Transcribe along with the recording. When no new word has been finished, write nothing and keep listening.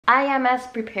I am as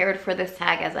prepared for this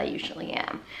tag as I usually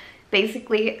am.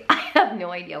 Basically, I have no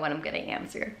idea what I'm gonna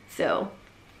answer. So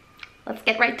let's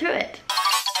get right to it.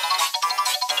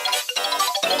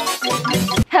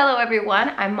 Hello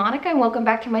everyone, I'm Monica and welcome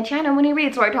back to my channel, Mooni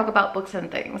Reads, where I talk about books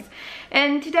and things.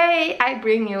 And today I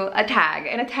bring you a tag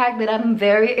that I'm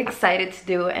very excited to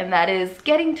do, and that is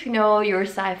getting to know your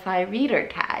sci-fi reader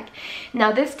tag.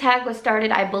 Now this tag was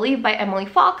started, I believe, by Emily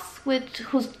Fox,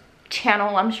 whose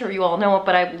channel I'm sure you all know it,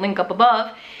 but I link up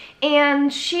above.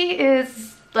 And she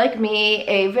is, like me,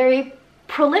 a very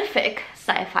prolific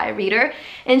sci-fi reader,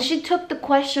 and she took the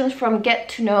questions from Get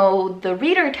to Know the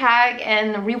Reader tag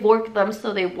and reworked them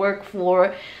so they work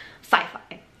for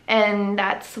sci-fi. And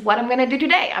that's what I'm gonna do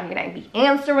today. I'm gonna be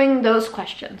answering those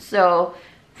questions. So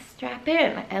strap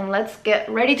in and let's get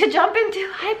ready to jump into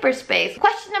hyperspace.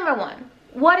 Question number 1.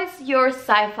 What is your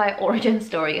sci-fi origin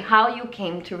story? How you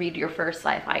came to read your first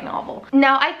sci-fi novel?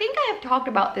 Now, I think I have talked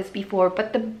about this before,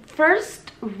 but the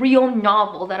first real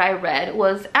novel that I read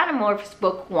was Animorphs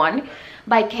Book 1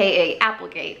 by K.A.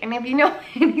 Applegate. And if you know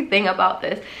anything about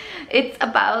this, it's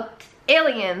about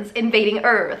aliens invading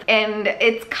Earth. And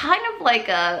it's kind of like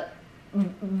a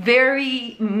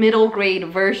very middle grade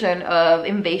version of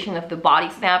Invasion of the Body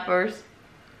Snappers. Is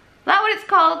that what it's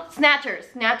called? Snatchers,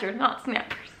 not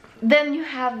snappers. Then you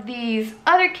have these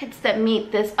other kids that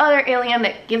meet this other alien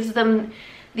that gives them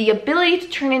the ability to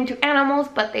turn into animals,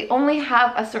 but they only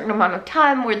have a certain amount of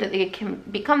time where they can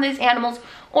become these animals,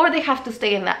 or they have to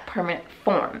stay in that permanent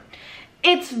form.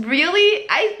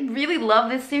 I really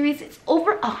love this series. It's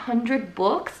over 100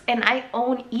 books, and I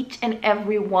own each and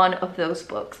every one of those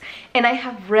books. And I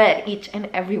have read each and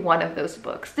every one of those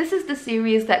books. This is the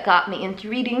series that got me into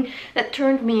reading, that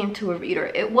turned me into a reader.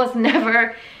 It was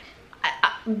never...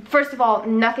 First of all,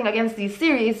 nothing against these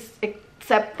series,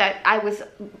 except that I was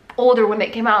older when they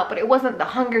came out, but it wasn't The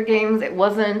Hunger Games, it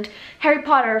wasn't Harry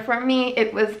Potter. For me,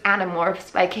 it was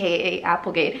Animorphs by K.A.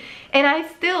 Applegate. And I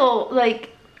still,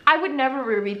 I would never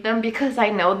reread them because I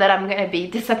know that I'm gonna be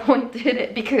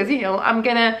disappointed because, you know, I'm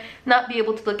gonna not be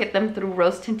able to look at them through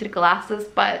rose-tinted glasses,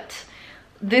 but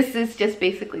this is just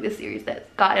basically the series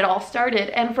that got it all started.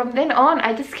 And from then on,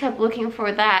 I just kept looking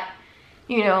for that,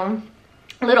 you know,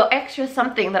 little extra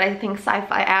something that I think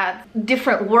sci-fi adds.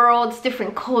 Different worlds,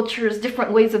 different cultures,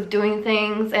 different ways of doing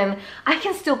things, and I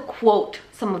can still quote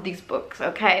some of these books,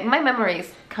 okay? My memory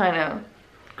is kind of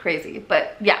crazy,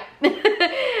 but yeah.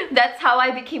 That's how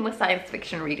I became a science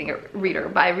fiction reader,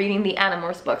 by reading the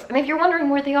Animorphs books. And if you're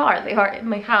wondering where they are in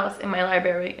my house, in my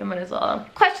library in Venezuela.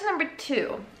 Question number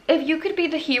 2. If you could be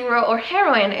the hero or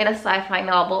heroine in a sci-fi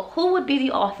novel, who would be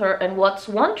the author, and what's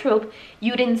one trope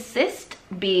you'd insist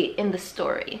be in the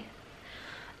story?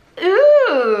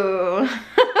 Ooh,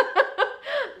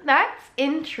 that's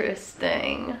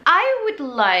interesting. I would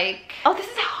like... Oh, this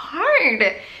is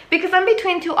hard because I'm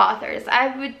between two authors.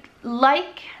 I would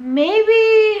like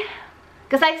maybe...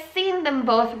 because I've seen them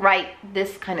both write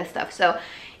this kind of stuff. So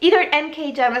either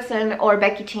N.K. Jemisin or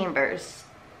Becky Chambers.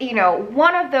 You know,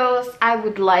 one of those I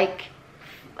would like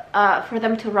for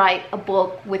them to write a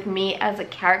book with me as a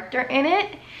character in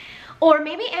it. Or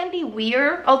maybe Andy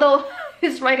Weir, although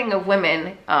his writing of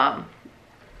women,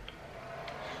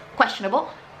 questionable.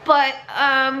 But,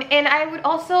 and I would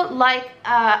also like,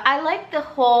 I like the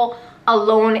whole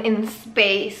alone in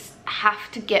space,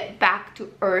 have to get back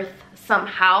to Earth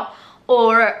somehow.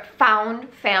 Or found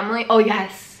family. Oh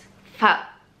yes,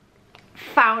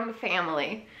 found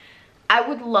family. I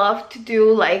would love to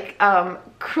do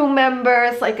crew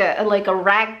members, like a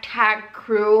ragtag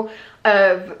crew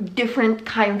of different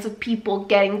kinds of people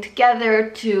getting together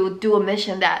to do a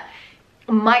mission that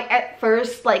might at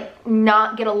first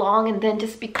not get along and then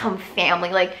just become family.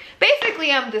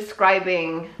 Basically I'm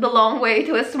describing The Long Way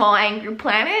to a Small Angry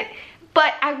Planet,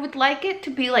 but I would like it to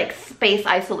be like space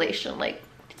isolation,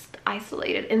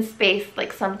 isolated in space,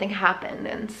 something happened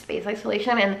in space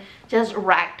isolation and just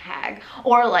ragtag,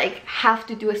 or have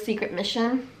to do a secret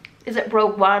mission. Is it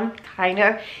Rogue One? Kind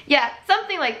of, yeah,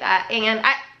 something like that. And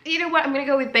you know what, I'm gonna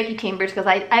go with Becky Chambers because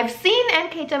I've seen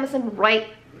N.K. Jemisin write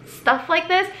stuff like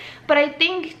this, but I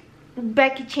think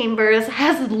Becky Chambers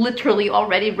has literally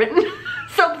already written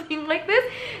something like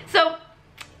this, so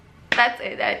that's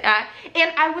it.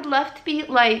 And I would love to be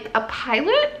a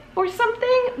pilot or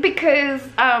something because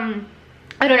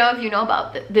I don't know if you know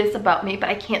about this about me, but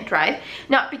I can't drive.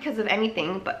 Not because of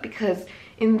anything, but because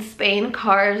in Spain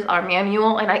cars are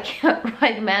manual and I can't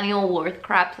ride manual worth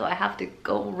crap, so I have to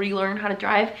go relearn how to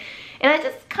drive. And I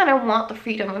just kind of want the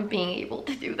freedom of being able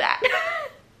to do that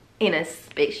in a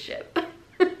spaceship.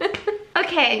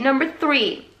 Okay, number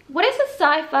 3. What is a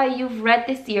sci-fi you've read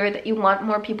this year that you want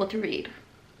more people to read?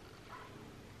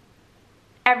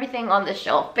 everything on the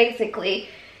shelf, basically.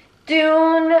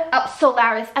 Dune,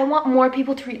 Solaris. I want more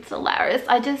people to read Solaris.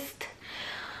 I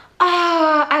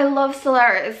love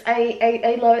Solaris.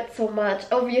 I love it so much.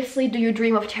 Obviously, Do You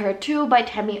Dream of Terror 2 by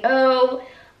Tammy O.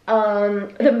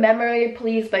 The Memory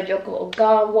Police by Joko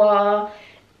Ogawa.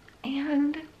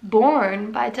 And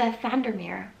Born by Jeff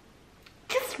Vandermeer.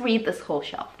 Just read this whole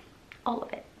shelf. All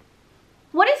of it.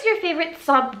 What is your favorite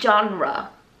subgenre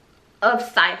of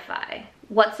sci-fi?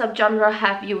 What subgenre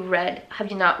have you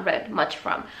not read much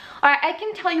from? Alright, I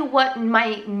can tell you what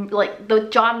the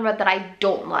genre that I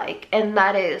don't like, and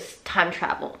that is time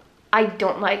travel. I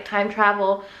don't like time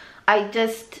travel.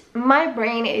 My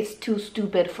brain is too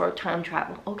stupid for time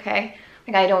travel, okay?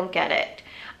 Like, I don't get it.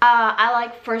 I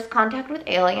like First Contact with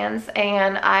Aliens,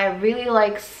 and I really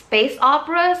like space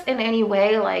operas in any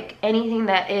way, like anything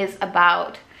that is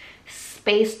about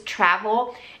space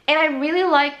travel. And I really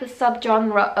like the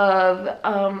subgenre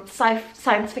of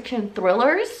science fiction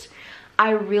thrillers. I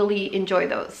really enjoy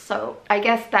those. So I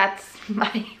guess that's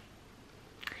my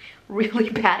really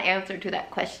bad answer to that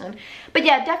question. But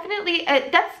yeah, definitely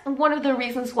that's one of the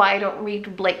reasons why I don't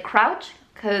read Blake Crouch,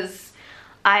 because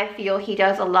I feel he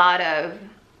does a lot of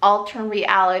alternate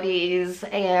realities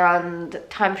and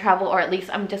time travel, or at least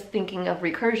I'm just thinking of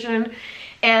recursion.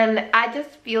 And I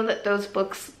just feel that those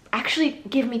books actually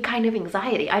give me kind of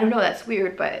anxiety. I don't know, that's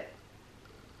weird, but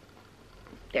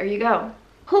there you go.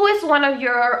 Who is one of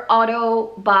your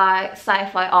auto by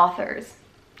sci-fi authors?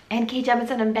 N.K.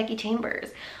 Jemisin and Becky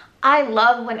Chambers. I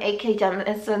love when A.K.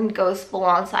 Jemisin goes full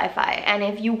on sci-fi, and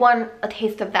if you want a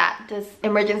taste of that, just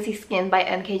Emergency Skin by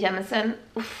N.K. Jemisin.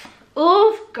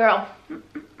 Oof, girl.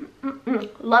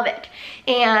 Love it.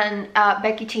 And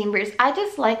Becky Chambers, I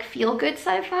just like feel-good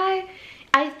sci-fi.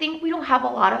 I think we don't have a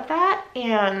lot of that,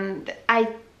 and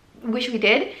I wish we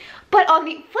did. But on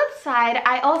the flip side,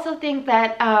 I also think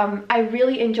that I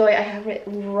really enjoy, I have it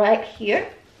right here,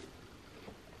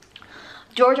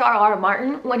 George R.R.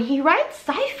 Martin. When he writes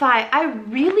sci-fi, I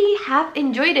really have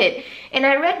enjoyed it. And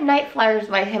I read Night Flyers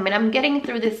by him, and I'm getting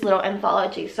through this little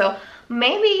anthology. So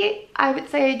maybe I would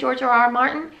say George R.R.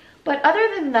 Martin. But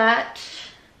other than that,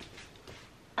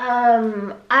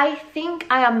 I think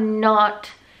I am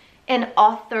not an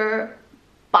author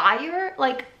buyer.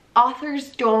 Like,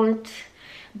 authors don't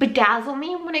bedazzle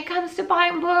me when it comes to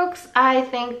buying books. I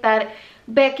think that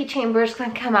Becky Chambers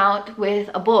can come out with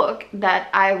a book that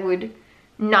I would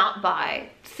not buy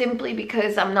simply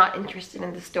because I'm not interested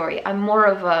in the story. I'm more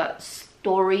of a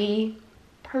story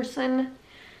person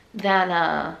than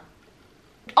a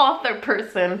author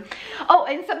person. Oh,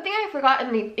 and something I forgot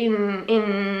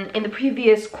in the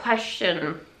previous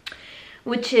question,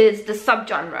 which is the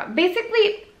subgenre.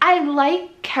 Basically, I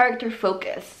like character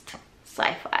focused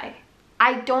sci-fi.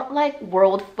 I don't like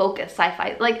world focused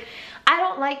sci-fi. Like, I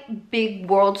don't like big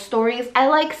world stories. I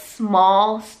like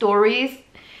small stories,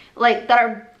 like, that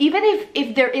are, even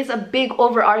if there is a big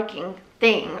overarching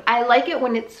thing, I like it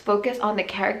when it's focused on the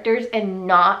characters and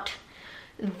not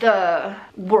the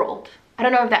world. I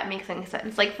don't know if that makes any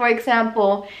sense. Like, for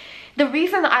example, the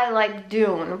reason I like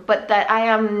Dune, but that I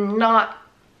am not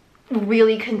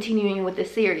really continuing with the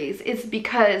series, is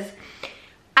because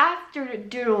after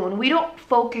Dune, we don't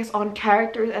focus on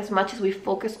characters as much as we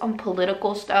focus on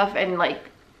political stuff and like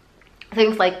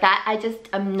things like that. I just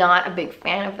am not a big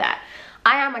fan of that.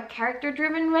 I am a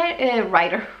character-driven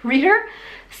reader.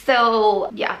 So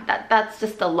yeah, that's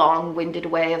just a long-winded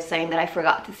way of saying that I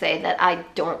forgot to say that I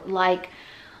don't like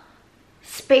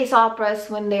space operas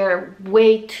when they're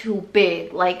way too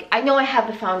big. Like, I know I have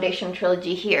the Foundation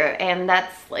trilogy here, and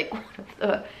that's like one of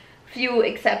the few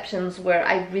exceptions where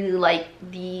I really like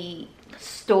the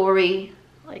story,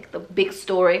 like the big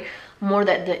story, more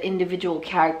than the individual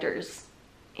characters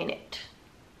in it.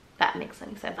 That makes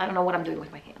any sense. I don't know what I'm doing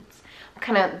with my hands. I'm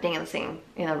kind of dancing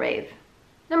in a rave.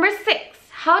 Number 6.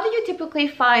 How do you typically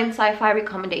find sci-fi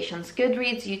recommendations?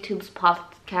 Goodreads, YouTube's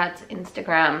podcasts,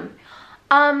 Instagram.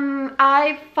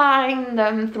 I find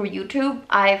them through YouTube.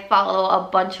 I follow a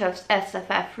bunch of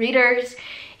SciFi readers,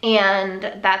 and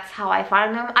that's how I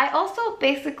find them. I also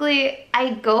basically,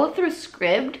 I go through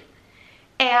Scribd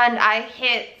and I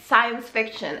hit science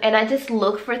fiction and I just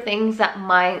look for things that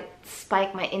might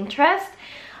spike my interest.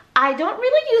 I don't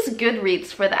really use Goodreads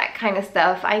for that kind of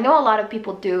stuff. I know a lot of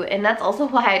people do, and that's also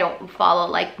why I don't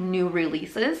follow like new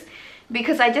releases,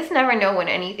 because I just never know when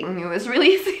anything new is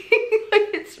releasing. Like,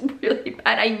 it's really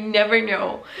bad. I never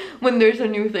know when there's a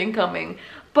new thing coming.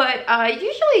 But I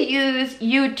usually use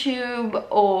YouTube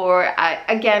or,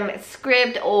 again,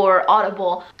 Scribd or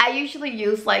Audible. I usually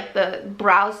use like the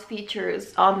browse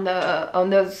features on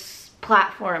those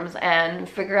platforms and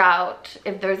figure out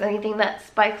if there's anything that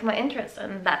spikes my interest,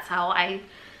 and that's how I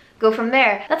go from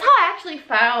there. That's how I actually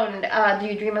found Do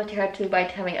You Dream of Terror 2 by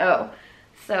Tammy O.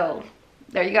 So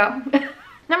there you go.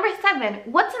 Number 7,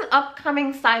 what's an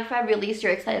upcoming sci-fi release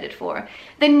you're excited for?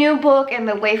 The new book in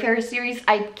the Wayfarer series,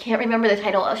 I can't remember the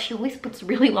title. She always puts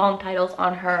really long titles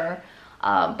on her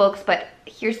books, but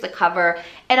here's the cover.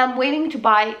 And I'm waiting to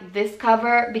buy this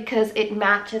cover because it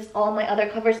matches all my other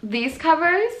covers. These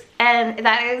covers, and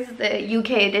that is the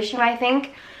UK edition, I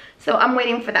think. So I'm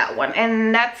waiting for that one.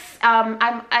 And that's,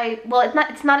 well,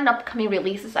 it's not an upcoming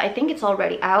release, so I think it's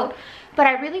already out. But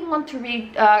I really want to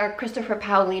read Christopher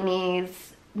Paolini's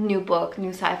new book, new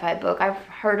sci-fi book. I've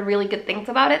heard really good things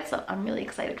about it, so I'm really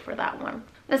excited for that one.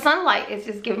 The sunlight is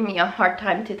just giving me a hard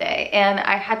time today, and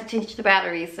I had to change the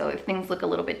battery, so if things look a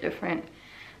little bit different,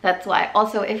 that's why.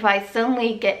 Also, if I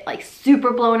suddenly get like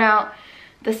super blown out,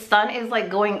 the sun is like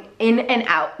going in and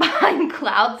out behind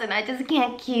clouds, and I just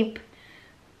can't keep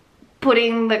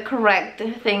putting the correct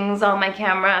things on my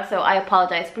camera, so I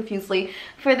apologize profusely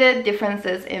for the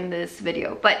differences in this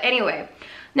video. But anyway,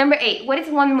 number 8, what is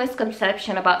one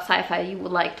misconception about sci-fi you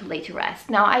would like to lay to rest?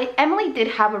 Now, Emily did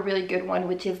have a really good one,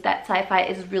 which is that sci-fi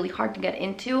is really hard to get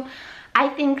into. I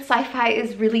think sci-fi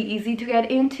is really easy to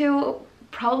get into,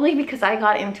 probably because I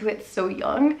got into it so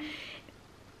young.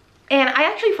 And I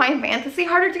actually find fantasy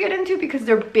harder to get into because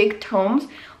they're big tomes,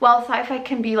 while sci-fi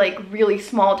can be like really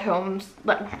small tomes,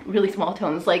 like really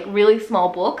small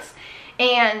books.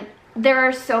 And there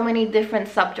are so many different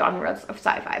subgenres of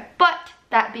sci-fi. But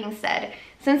that being said,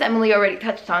 since Emily already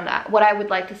touched on that, what I would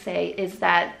like to say is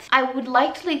that I would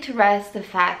like to lay to rest the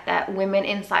fact that women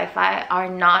in sci-fi are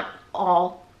not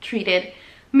all treated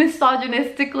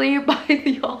misogynistically by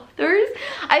the authors.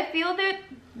 I feel that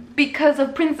because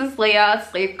of Princess Leia's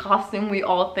slave costume, we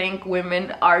all think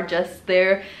women are just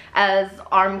there as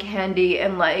arm candy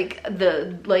and like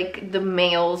the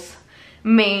male's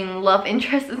main love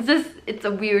interest. It's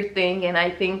a weird thing, and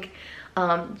I think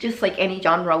just like any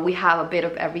genre, we have a bit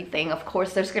of everything. Of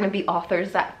course, there's gonna be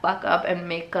authors that fuck up and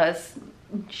make us,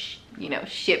 you know,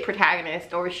 shit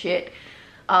protagonist or shit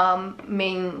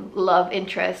main love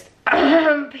interest.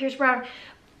 Pierce Brown.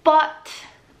 But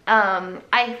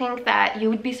I think that you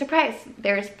would be surprised.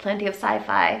 There's plenty of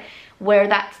sci-fi where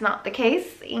that's not the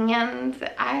case, and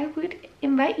I would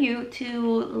invite you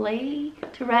to lay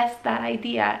to rest that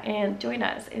idea and join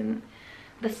us in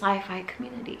the sci-fi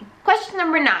community. Question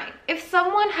number 9. If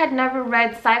someone had never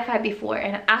read sci-fi before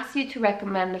and asked you to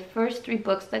recommend the first 3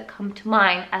 books that come to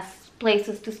mind as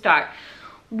places to start,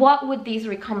 what would these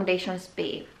recommendations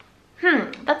be?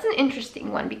 That's an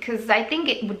interesting one, because I think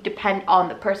it would depend on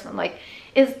the person. Like,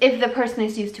 if the person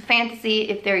is used to fantasy,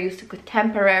 if they're used to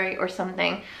contemporary or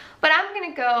something. But I'm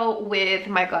gonna go with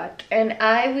my gut, and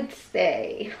I would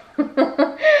say,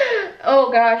 oh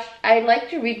gosh, I like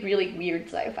to read really weird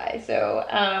sci-fi. So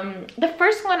the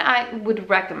first one I would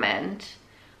recommend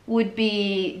would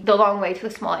be The Long Way to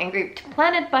a Small Angry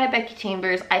Planet by Becky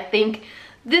Chambers. I think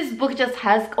this book just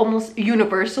has almost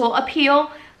universal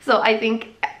appeal, so I think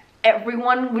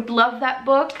everyone would love that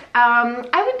book.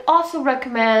 I would also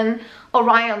recommend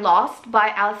Orion Lost by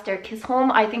Alistair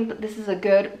Chisholm. I think that this is a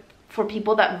good for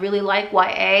people that really like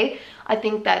YA. I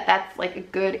think that that's like a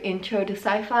good intro to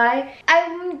sci-fi.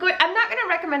 I'm not gonna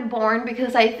recommend Born,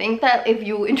 because I think that if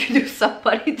you introduce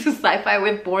somebody to sci-fi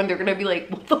with Born, they're gonna be like,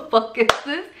 what the fuck is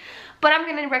this? But I'm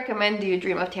gonna recommend Do You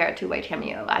Dream of Terror 2 by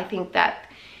Tammy O. I think that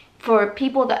for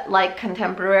people that like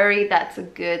contemporary, that's a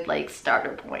good like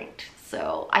starter point.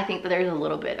 So I think that there's a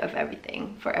little bit of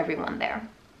everything for everyone there.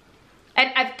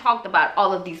 And I've talked about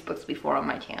all of these books before on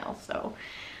my channel, so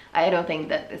I don't think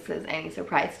that this is any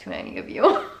surprise to any of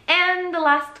you. And the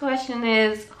last question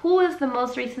is, who is the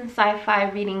most recent sci-fi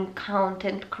reading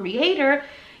content creator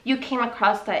you came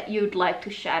across that you'd like to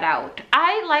shout out?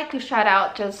 I like to shout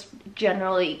out just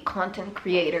generally content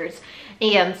creators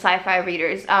and sci-fi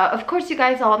readers. Of course, you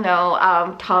guys all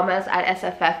know Thomas at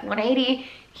SFF 180.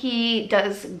 He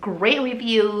does great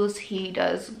reviews. He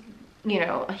does, you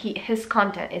know, his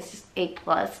content is just A+.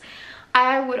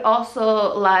 I would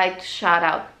also like to shout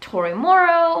out Tori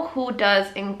Morrow, who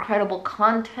does incredible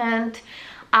content.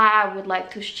 I would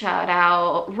like to shout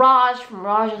out Raj from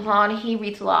Rajathan. He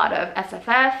reads a lot of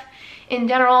SFF in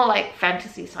general, like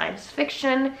fantasy science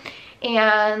fiction.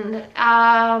 And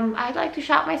I'd like to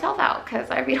shout myself out because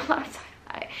I read a lot of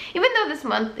sci-fi. Even though this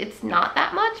month it's not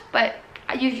that much, but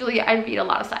usually I read a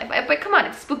lot of sci-fi. But come on,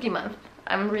 it's spooky month.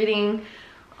 I'm reading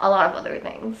a lot of other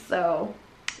things, so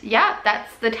yeah,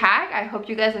 that's the tag. I hope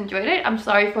you guys enjoyed it. I'm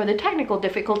sorry for the technical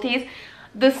difficulties.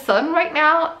 The sun right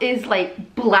now is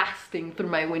like blasting through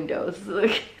my windows.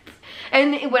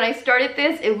 And when I started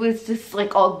this, it was just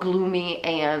like all gloomy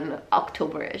and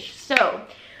October-ish. So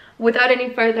without any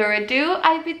further ado,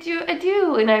 I bid you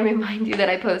adieu, and I remind you that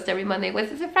I post every Monday,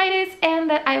 Wednesdays, and Fridays, and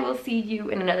that I will see you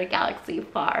in another galaxy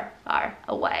far, far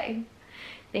away.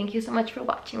 Thank you so much for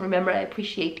watching. Remember, I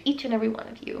appreciate each and every one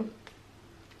of you.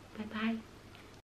 Bye-bye.